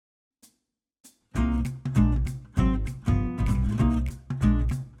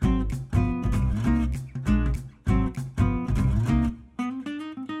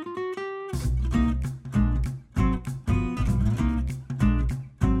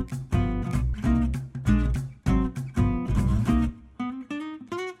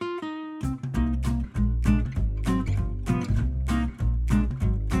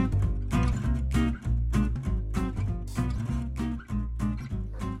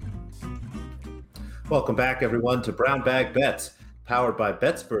Welcome back, everyone, to Brown Bag Bets, powered by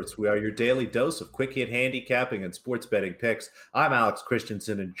BetSperts. We are your daily dose of quick hit handicapping and sports betting picks. I'm Alex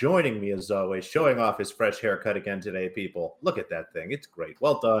Christensen, and joining me, as always, showing off his fresh haircut again today, people. Look at that thing. It's great.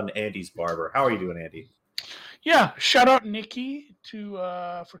 Well done, Andy's barber. How are you doing, Andy? Yeah, shout out Nikki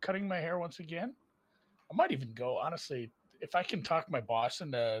for cutting my hair once again. I might even go, honestly, if I can talk my boss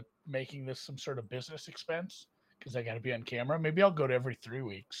into making this some sort of business expense, because I got to be on camera, maybe I'll go to every 3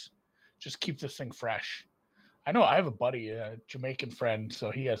 weeks. Just keep this thing fresh. I know I have a buddy, a Jamaican friend, so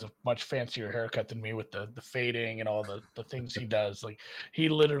he has a much fancier haircut than me with the fading and all the things he does. Like, he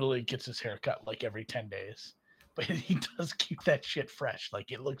literally gets his haircut like every 10 days. But he does keep that shit fresh.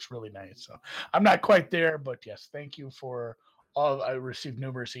 Like, it looks really nice. So I'm not quite there, but yes, thank you for all. I received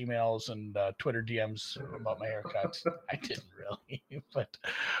numerous emails and Twitter DMs about my haircut. I didn't really, but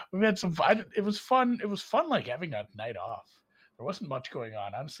we had some fun. It was fun. It was fun, like having a night off. There wasn't much going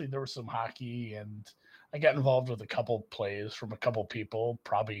on. Honestly, there was some hockey, and I got involved with a couple plays from a couple people.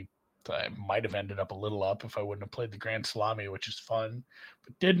 Probably I might have ended up a little up if I wouldn't have played the Grand Salami, which is fun,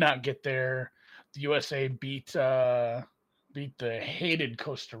 but did not get there. The USA beat the hated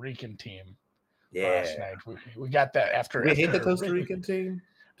Costa Rican team last night. We got that after. We hate the Costa Rican team.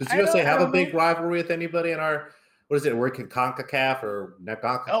 Does USA have a big rivalry with anybody in our? What is it? We're in CONCACAF or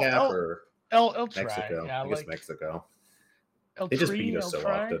CONCACAF or Mexico? Yeah, I guess Mexico. They just beat us so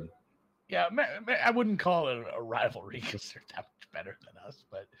often. Yeah, I wouldn't call it a rivalry because they're that much better than us,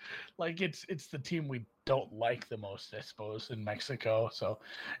 but like it's the team we don't like the most, I suppose, in Mexico. So,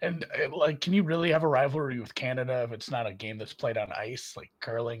 and like, can you really have a rivalry with Canada if it's not a game that's played on ice, like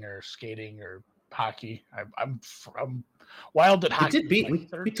curling or skating or hockey? I'm wild at hockey.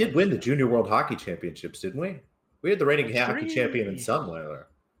 We did win the Junior World Hockey Championships, didn't we? We had the reigning hockey champion in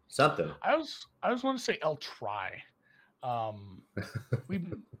something. I was want to say El Tri.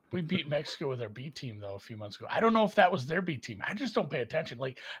 We beat Mexico with our B team though a few months ago. I don't know if that was their B team. I just don't pay attention.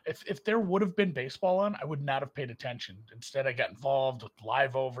 Like if there would have been baseball on, I would not have paid attention. Instead, I got involved with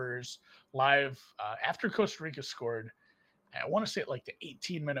live overs, after Costa Rica scored. I want to say at like the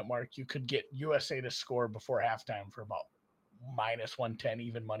 18-minute mark, you could get USA to score before halftime for about -110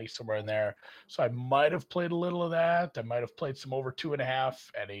 even money, somewhere in there. So I might have played a little of that. I might have played some over 2.5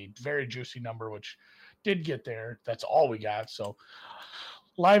 at a very juicy number, which did get there. That's all we got. So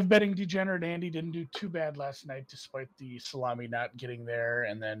live betting degenerate Andy didn't do too bad last night, despite the salami not getting there.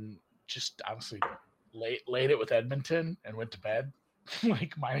 And then just honestly laid it with Edmonton and went to bed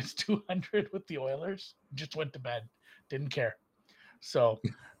like -200 with the Oilers. Just went to bed. Didn't care. So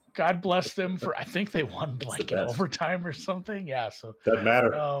God bless them for. I think they won like in overtime or something. Yeah. So doesn't matter.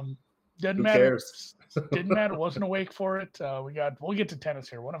 Doesn't matter. Cares? Didn't matter. Wasn't awake for it. We'll get to tennis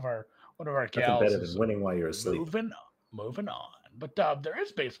here. One of our gals better than winning while you're asleep. Moving on. But there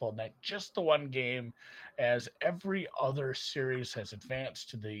is baseball tonight, just the one game, as every other series has advanced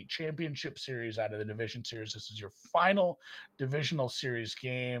to the championship series out of the division series. This is your final divisional series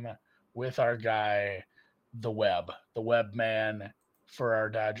game with our guy, the Webb man for our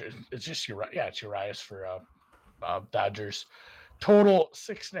Dodgers. It's just it's Urias for Dodgers. Total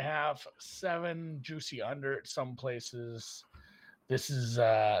 6.5, 7 juicy under at some places. This is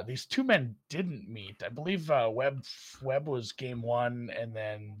these two men didn't meet. I believe Webb was game 1, and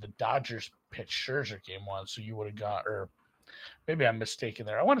then the Dodgers pitched Scherzer game 1. So you would have got, or maybe I'm mistaken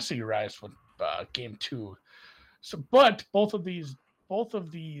there. I want to see Urias with game 2. So, but both of these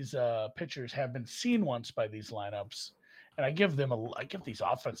pitchers have been seen once by these lineups, and I give these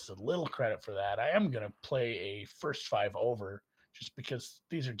offenses a little credit for that. I am going to play a first 5 over just because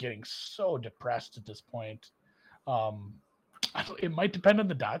these are getting so depressed at this point. It might depend on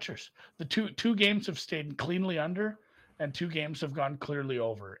the Dodgers. The two games have stayed cleanly under, and 2 games have gone clearly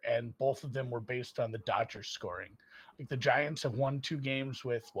over, and both of them were based on the Dodgers scoring. Like the Giants have won 2 games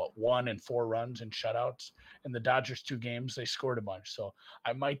with 1 and 4 runs and shutouts, and the Dodgers 2 games they scored a bunch. So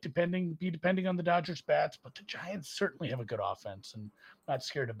I might be depending on the Dodgers bats, but the Giants certainly have a good offense, and I'm not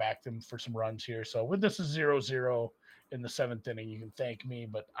scared to back them for some runs here. So with this is 0-0 in the 7th inning, you can thank me,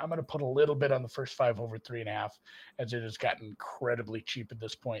 but I'm going to put a little bit on the first 5 over 3.5, as it has gotten incredibly cheap at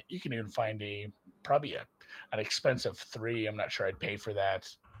this point. You can even find probably an expensive 3. I'm not sure I'd pay for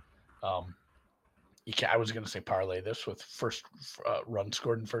that. I was going to say parlay this with first run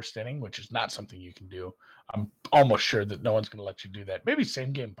scored in first inning, which is not something you can do. I'm almost sure that no one's going to let you do that. Maybe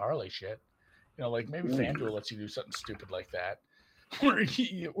same game parlay shit. Like maybe FanDuel lets you do something stupid like that.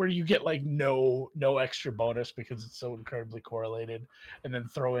 Where you get like no extra bonus because it's so incredibly correlated, and then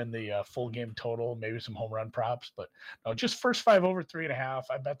throw in the full game total, maybe some home run props. But no, just first 5 over 3.5.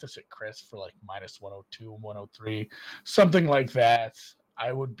 I bet this at Chris for like -102, 103, something like that.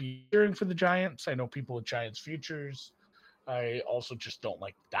 I would be cheering for the Giants. I know people with Giants futures. I also just don't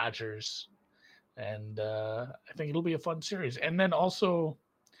like the Dodgers. And I think it'll be a fun series. And then also,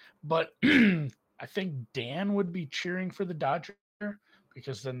 but I think Dan would be cheering for the Dodgers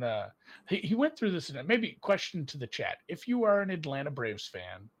because then he went through this, and maybe question to the chat. If you are an Atlanta Braves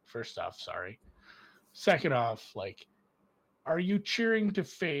fan, first off, sorry. Second off, like, are you cheering to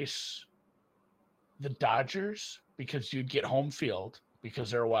face the Dodgers because you'd get home field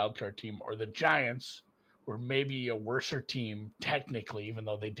because they're a wild card team, or the Giants were maybe a worser team technically, even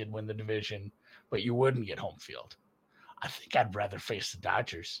though they did win the division, but you wouldn't get home field? I think I'd rather face the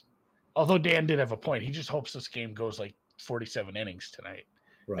Dodgers. Although Dan did have a point. He just hopes this game goes like 47 innings tonight.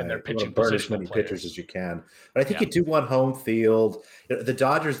 Right. And they're pitching burn as many pitchers as you can. But I think you do want home field. The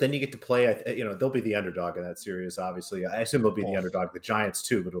Dodgers, then you get to play. They'll be the underdog in that series. Obviously, I assume they'll be the underdog. The Giants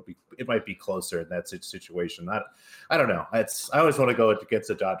too, but it might be closer in that situation. I don't know. I always want to go against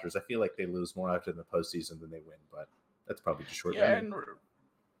the Dodgers. I feel like they lose more often in the postseason than they win, but that's probably just short. Yeah, and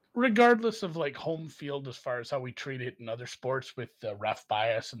regardless of like home field, as far as how we treat it in other sports with the ref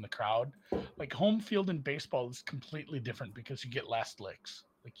bias in the crowd, like home field in baseball is completely different because you get last licks.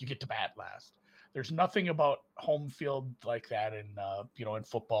 Like you get to bat last. There's nothing about home field like that in in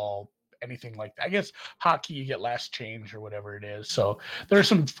football, anything like that. I guess hockey you get last change or whatever it is. So there's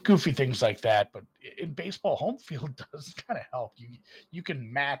some goofy things like that. But in baseball, home field does kind of help. You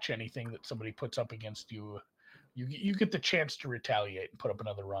can match anything that somebody puts up against you. You get the chance to retaliate and put up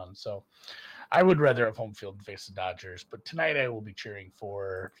another run. So I would rather have home field and face the Dodgers. But tonight I will be cheering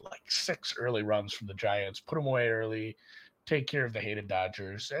for like 6 early runs from the Giants. Put them away early. Take care of the hated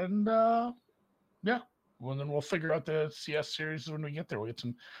Dodgers, and well, then we'll figure out the CS series when we get there. We'll get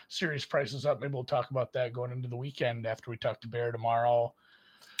some series prices up. Maybe we'll talk about that going into the weekend after we talk to Bear tomorrow.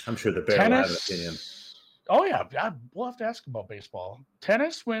 I'm sure the Bear will have an opinion. Oh yeah, we'll have to ask about baseball.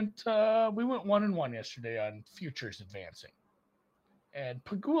 Tennis went. We went 1-1 yesterday on futures advancing, and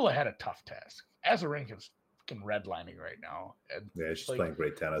Pegula had a tough task. Azarenka is fucking redlining right now. And yeah, she's playing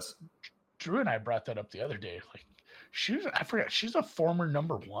great tennis. Drew and I brought that up the other day. Like, I forgot, she's a former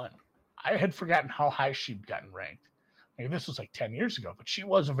number 1. I had forgotten how high she'd gotten ranked. Like, this was like 10 years ago, but she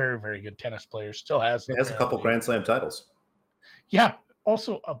was a very, very good tennis player. Still has. She has a couple Grand Slam titles. Yeah.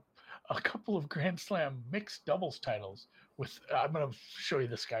 Also a couple of Grand Slam mixed doubles titles with, I'm going to show you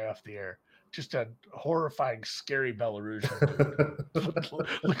this guy off the air. Just a horrifying, scary Belarusian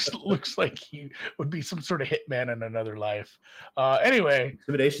dude. looks like he would be some sort of hitman in another life. Anyway.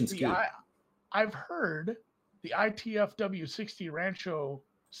 Intimidation's key. I've heard the ITFW 60 Rancho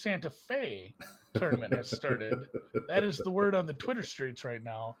Santa Fe tournament has started. That is the word on the Twitter streets right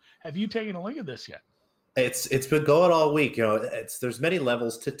now. Have you taken a look at this yet? It's been going all week. There's many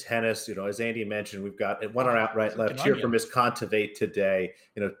levels to tennis. As Andy mentioned, we've got one outright left here for Miss Contivate today.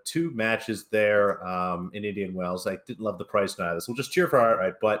 2 matches there in Indian Wells. I didn't love the price on this. We'll just cheer for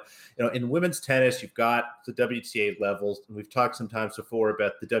outright. But in women's tennis, you've got the WTA levels, and we've talked sometimes before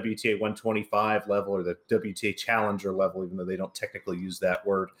about the WTA 125 level or the WTA Challenger level, even though they don't technically use that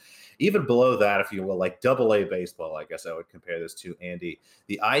word. Even below that, if you will, like AA baseball, I guess I would compare this to, Andy,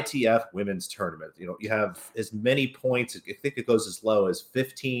 the ITF Women's Tournament. You have as many points. I think it goes as low as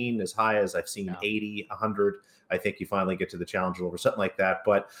 15, as high as I've seen 80, 100. I think you finally get to the Challenger or something like that.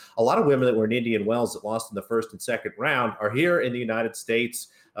 But a lot of women that were in Indian Wells that lost in the first and second round are here in the United States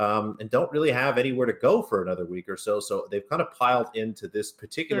and don't really have anywhere to go for another week or so. So they've kind of piled into this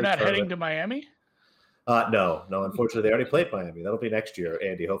particular tournament. They're not heading to Miami? No. Unfortunately, they already played Miami. That'll be next year,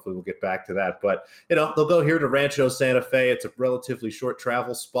 Andy. Hopefully, we'll get back to that. But, they'll go here to Rancho Santa Fe. It's a relatively short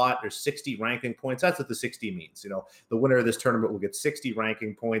travel spot. There's 60 ranking points. That's what the 60 means. The winner of this tournament will get 60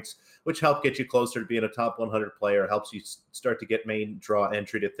 ranking points, which help get you closer to being a top 100 player, helps you start to get main draw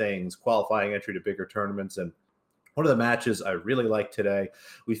entry to things, qualifying entry to bigger tournaments. And one of the matches I really like today,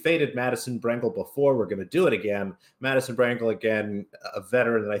 we faded Madison Brengle before. We're going to do it again. Madison Brengle, again, a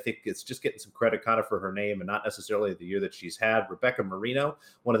veteran, and I think it's just getting some credit kind of for her name and not necessarily the year that she's had. Rebecca Marino,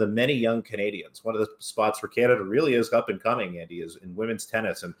 one of the many young Canadians. One of the spots where Canada really is up and coming, Andy, is in women's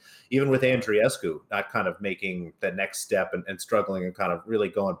tennis. And even with Andreescu not kind of making the next step and struggling and kind of really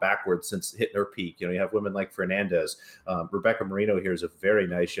going backwards since hitting her peak. You have women like Fernandez. Rebecca Marino here is a very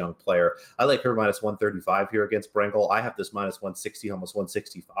nice young player. I like her minus 135 here against Brengle. I have this minus 160, almost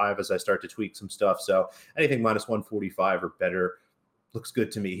 165 as I start to tweak some stuff. So anything minus 145 or better looks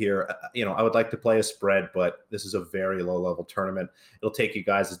good to me here. I would like to play a spread, but this is a very low-level tournament. It'll take you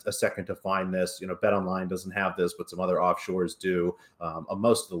guys a second to find this. BetOnline doesn't have this, but some other offshores do.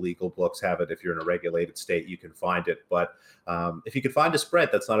 Most of the legal books have it. If you're in a regulated state, you can find it. But if you could find a spread,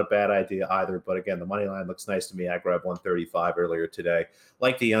 that's not a bad idea either. But again, the money line looks nice to me. I grabbed 135 earlier today.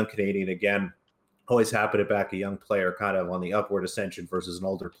 Like the young Canadian again. Always happy to back a young player kind of on the upward ascension versus an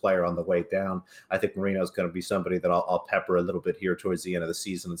older player on the way down. I think Marino's going to be somebody that I'll pepper a little bit here towards the end of the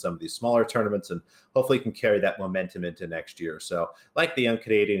season in some of these smaller tournaments, and hopefully can carry that momentum into next year. So like the young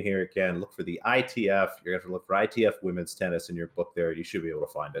Canadian here, again, look for the ITF. You're going to have to look for ITF women's tennis in your book there. You should be able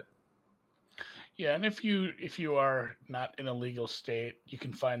to find it. Yeah, and if you are not in a legal state, you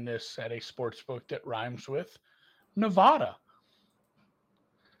can find this at a sports book that rhymes with Nevada.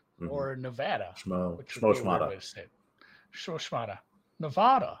 Or Nevada, which would be a weird way to say it. Schmoshmada.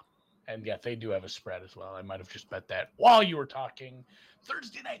 Nevada. And yeah, they do have a spread as well. I might have just bet that while you were talking.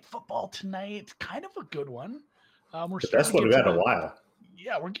 Thursday night football tonight, kind of a good one. The best one we've had in a while.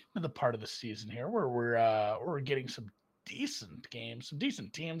 Yeah, we're getting to the part of the season here where we're getting some decent games, some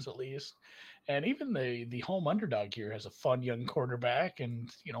decent teams at least. And even the home underdog here has a fun young quarterback. And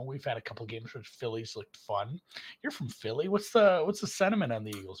we've had a couple games where Philly's looked fun. You're from Philly. What's the sentiment on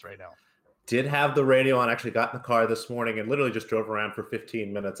the Eagles right now? Did have the radio on, actually got in the car this morning and literally just drove around for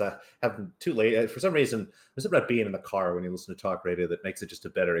 15 minutes. I haven't too late. For some reason, there's about being in the car when you listen to talk radio that makes it just a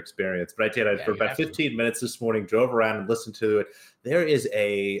better experience. But I did. For about 15 minutes this morning, drove around and listened to it. There is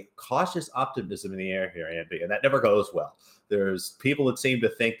a cautious optimism in the air here, Andy, and that never goes well. There's people that seem to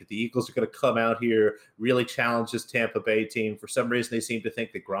think that the Eagles are going to come out here, really challenge this Tampa Bay team. For some reason, they seem to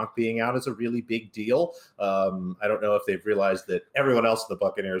think that Gronk being out is a really big deal. I don't know if they've realized that everyone else in the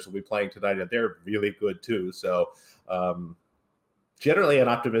Buccaneers will be playing tonight, and they're really good too. So generally, an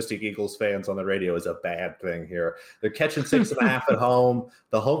optimistic Eagles fans on the radio is a bad thing here. They're catching 6.5 at home.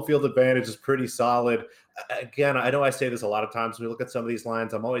 The home field advantage is pretty solid. Again, I know I say this a lot of times when we look at some of these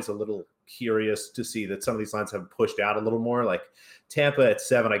lines. I'm always a little curious to see that some of these lines have pushed out a little more. Like Tampa at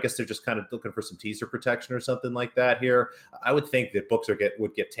 7, I guess they're just kind of looking for some teaser protection or something like that here. I would think that books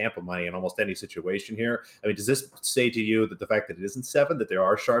would get Tampa money in almost any situation here. I mean, does this say to you that the fact that it isn't 7, that there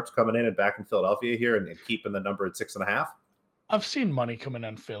are sharps coming in and back in Philadelphia here and keeping the number at 6.5? I've seen money come in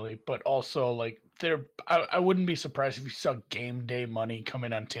on Philly, but also I wouldn't be surprised if you saw game day money come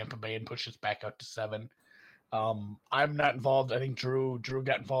in on Tampa Bay and push us back out to 7. I'm not involved. I think Drew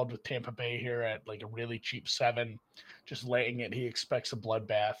got involved with Tampa Bay here at like a really cheap 7, just laying it. He expects a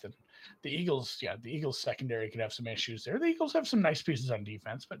bloodbath, and the Eagles secondary could have some issues there. The Eagles have some nice pieces on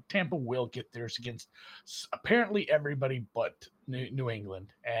defense, but Tampa will get theirs against apparently everybody but New England.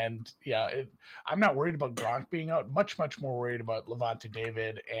 And I'm not worried about Gronk being out. Much more worried about Levante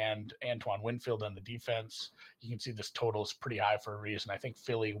David and Antoine Winfield on the defense. You can see this total is pretty high for a reason. I think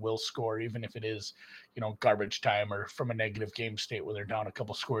Philly will score, even if it is, garbage time or from a negative game state where they're down a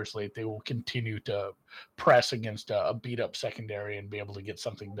couple scores late. They will continue to press against a beat up secondary and be able to get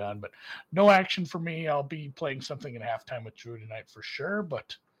something done. But no action for me. I'll be playing something at halftime with Drew tonight for sure.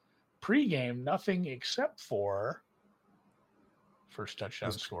 But pregame, nothing except for first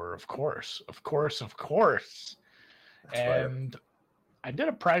touchdown scorer, of course. That's and fire. I did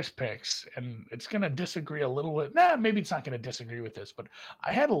a Prize Picks, and it's going to disagree a little with. Maybe it's not going to disagree with this, but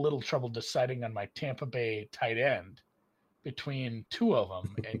I had a little trouble deciding on my Tampa Bay tight end between two of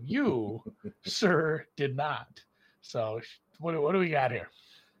them, and you, sir, did not. So what do we got here?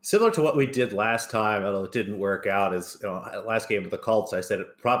 Similar to what we did last time, although it didn't work out, is last game with the Colts, I said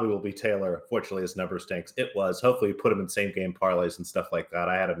it probably will be Taylor. Unfortunately, his number stinks. It was. Hopefully, we put him in same game parlays and stuff like that.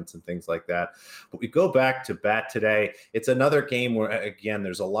 I had him in some things like that. But we go back to bat today. It's another game where, again,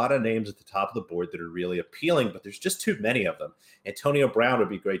 there's a lot of names at the top of the board that are really appealing, but there's just too many of them. Antonio Brown would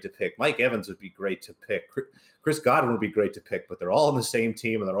be great to pick. Mike Evans would be great to pick. Chris Godwin would be great to pick, but they're all on the same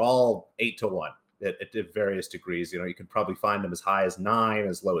team, and they're all 8-1. At various degrees. You can probably find them as high as 9,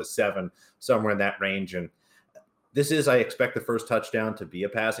 as low as 7, somewhere in that range. And I expect the first touchdown to be a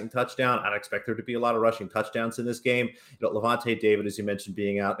passing touchdown. I expect there to be a lot of rushing touchdowns in this game. Levante David, as you mentioned,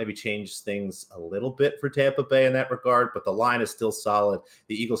 being out, maybe changes things a little bit for Tampa Bay in that regard, but the line is still solid.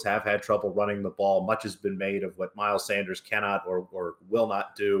 The Eagles have had trouble running the ball. Much has been made of what Miles Sanders cannot or will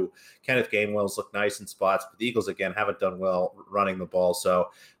not do. Kenneth Gainwell's looked nice in spots, but the Eagles, again, haven't done well running the ball.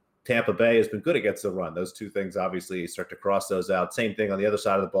 So Tampa Bay has been good against the run. Those two things obviously start to cross those out. Same thing on the other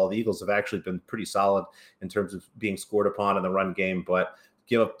side of the ball. The Eagles have actually been pretty solid in terms of being scored upon in the run game, but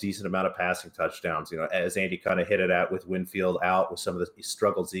give up a decent amount of passing touchdowns. As Andy kind of hit it at with Winfield out, with some of the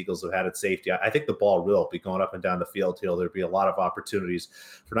struggles the Eagles have had at safety, I think the ball will be going up and down the field here. There'll be a lot of opportunities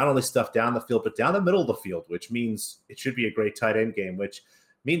for not only stuff down the field, but down the middle of the field, which means it should be a great tight end game, which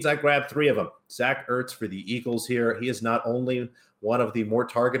means I grabbed 3 of them. Zach Ertz for the Eagles here. He is not only one of the more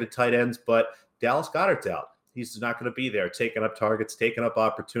targeted tight ends, but Dallas Goedert's out. He's not going to be there, taking up targets, taking up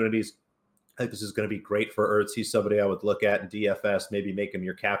opportunities. I think this is going to be great for Ertz. He's somebody I would look at in DFS, maybe make him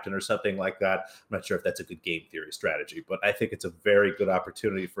your captain or something like that. I'm not sure if that's a good game theory strategy, but I think it's a very good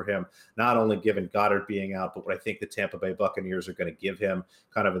opportunity for him, not only given Goddard being out, but what I think the Tampa Bay Buccaneers are going to give him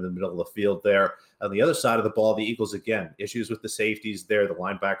kind of in the middle of the field there. On the other side of the ball, the Eagles, again, issues with the safeties there. The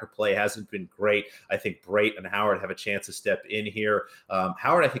linebacker play hasn't been great. I think Brate and Howard have a chance to step in here.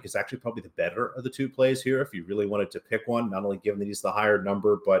 Howard, I think, is actually probably the better of the 2 plays here if you really wanted to pick one, not only given that he's the higher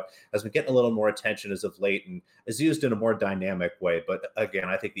number, but as we get a little more attention as of late and is used in a more dynamic way. But again,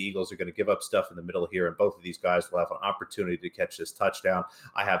 I think the Eagles are going to give up stuff in the middle here, and both of these guys will have an opportunity to catch this touchdown.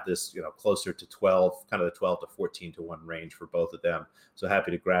 I have this, closer to 12, kind of the 12 to 14 to 1 range for both of them. So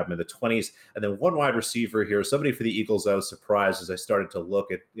happy to grab them in the 20s. And then one wide receiver here, somebody for the Eagles. I was surprised as I started to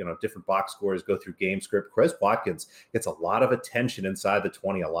look at, different box scores, go through game script. Quez Watkins gets a lot of attention inside the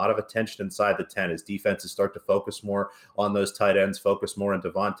 20, a lot of attention inside the 10 as defenses start to focus more on those tight ends, focus more on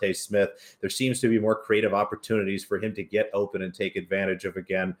Devontae Smith. There seems to be more creative opportunities for him to get open and take advantage of,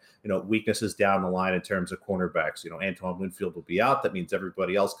 again, weaknesses down the line in terms of cornerbacks. Antoine Winfield will be out. That means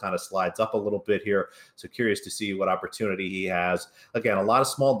everybody else kind of slides up a little bit here. So curious to see what opportunity he has. Again, a lot of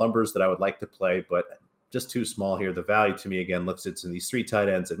small numbers that I would like to play, but just too small here. The value to me, again, looks it's in these 3 tight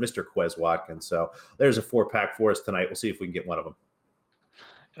ends and Mr. Quez Watkins. So there's a 4-pack for us tonight. We'll see if we can get one of them.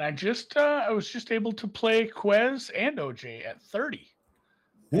 And I was just able to play Quez and OJ at 30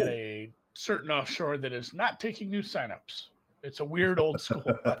 at a certain offshore that is not taking new signups. It's a weird old school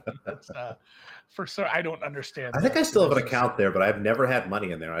button. I don't understand. I think I still have an account there, but I've never had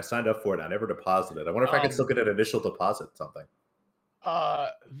money in there. I signed up for it. I never deposited. I wonder if I can still get an initial deposit something.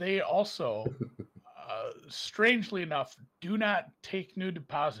 They also, strangely enough, do not take new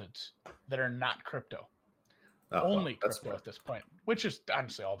deposits that are not crypto. Only crypto at this point, which is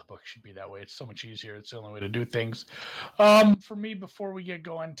honestly all the books should be that way. It's so much easier. It's the only way to do things. For me, before we get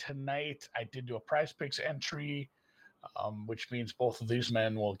going tonight, I did do a Prize Picks entry, which means both of these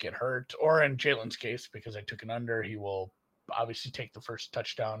men will get hurt. Or in Jalen's case, because I took an under, he will obviously take the first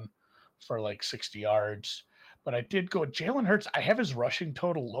touchdown for like 60 yards. But I did go Jalen Hurts. I have his rushing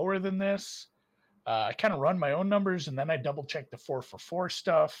total lower than this. I kind of run my own numbers, and then I double check the 4-for-4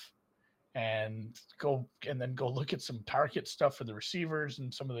 stuff. And then go look at some target stuff for the receivers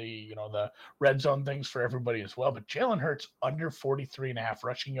and some of the, the red zone things for everybody as well. But Jalen Hurts under 43.5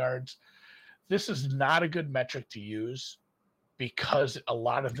 rushing yards. This is not a good metric to use because a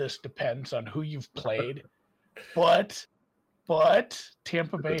lot of this depends on who you've played. But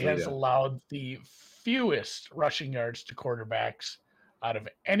Tampa Bay has allowed the fewest rushing yards to quarterbacks out of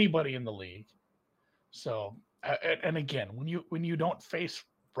anybody in the league. So, and again, when you don't face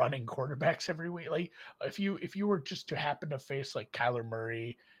running quarterbacks every week, like if you were just to happen to face like Kyler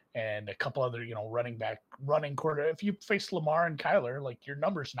Murray and a couple other running quarter, if you face Lamar and Kyler, like your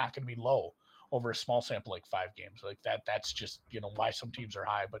number's not going to be low over a small sample like 5 games like that. That's just why some teams are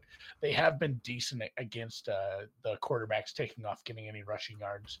high, but they have been decent against the quarterbacks taking off, getting any rushing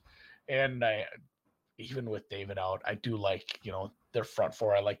yards. And even with David out, I do like their front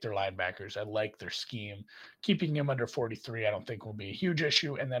 4. I like their linebackers. I like their scheme. Keeping him under 43, I don't think will be a huge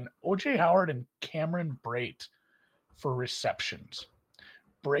issue. And then OJ Howard and Cameron Brate for receptions.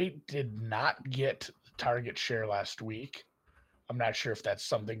 Brate did not get target share last week. I'm not sure if that's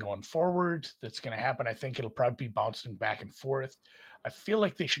something going forward that's going to happen. I think it'll probably be bouncing back and forth. I feel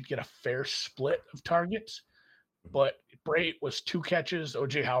like they should get a fair split of targets, but Brate was 2 catches.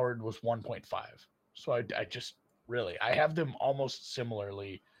 OJ Howard was 1.5. So I just really, I have them almost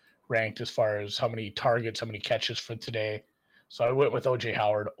similarly ranked as far as how many targets, how many catches for today. So I went with OJ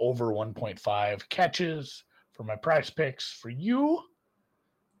Howard over 1.5 catches for my Prize Picks. For you,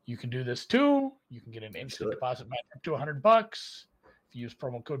 you can do this too. You can get an instant deposit match up to $100 if you use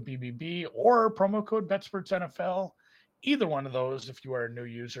promo code BBB or promo code BetSportsNFL. Either one of those, if you are a new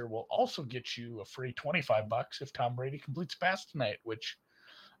user, will also get you a free $25 if Tom Brady completes a pass tonight, which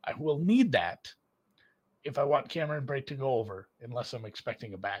I will need that if I want Cameron Brate to go over, unless I'm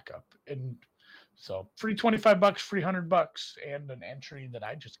expecting a backup. And so free $25, free $100, and an entry that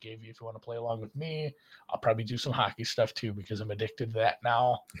I just gave you if you want to play along with me. I'll probably do some hockey stuff too because I'm addicted to that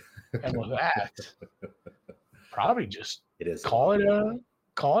now. And with that, probably just call it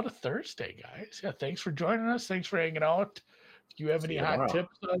a Thursday, guys. Yeah, thanks for joining us. Thanks for hanging out. Do you have any hot tomorrow.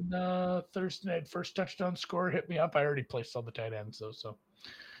 tips on Thursday night first touchdown score? Hit me up. I already placed all the tight ends, though, so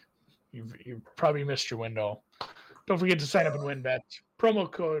you've probably missed your window. Don't forget to sign up and win bets. Promo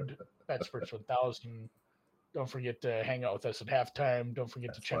code BetSports1000. Don't forget to hang out with us at halftime. Don't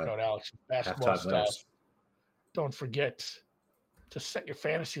forget to check out Alex's basketball stuff. Winners. Don't forget to set your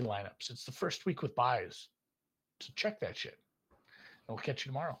fantasy lineups. It's the first week with buys. So check that shit. And we'll catch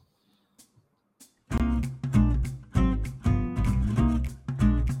you tomorrow.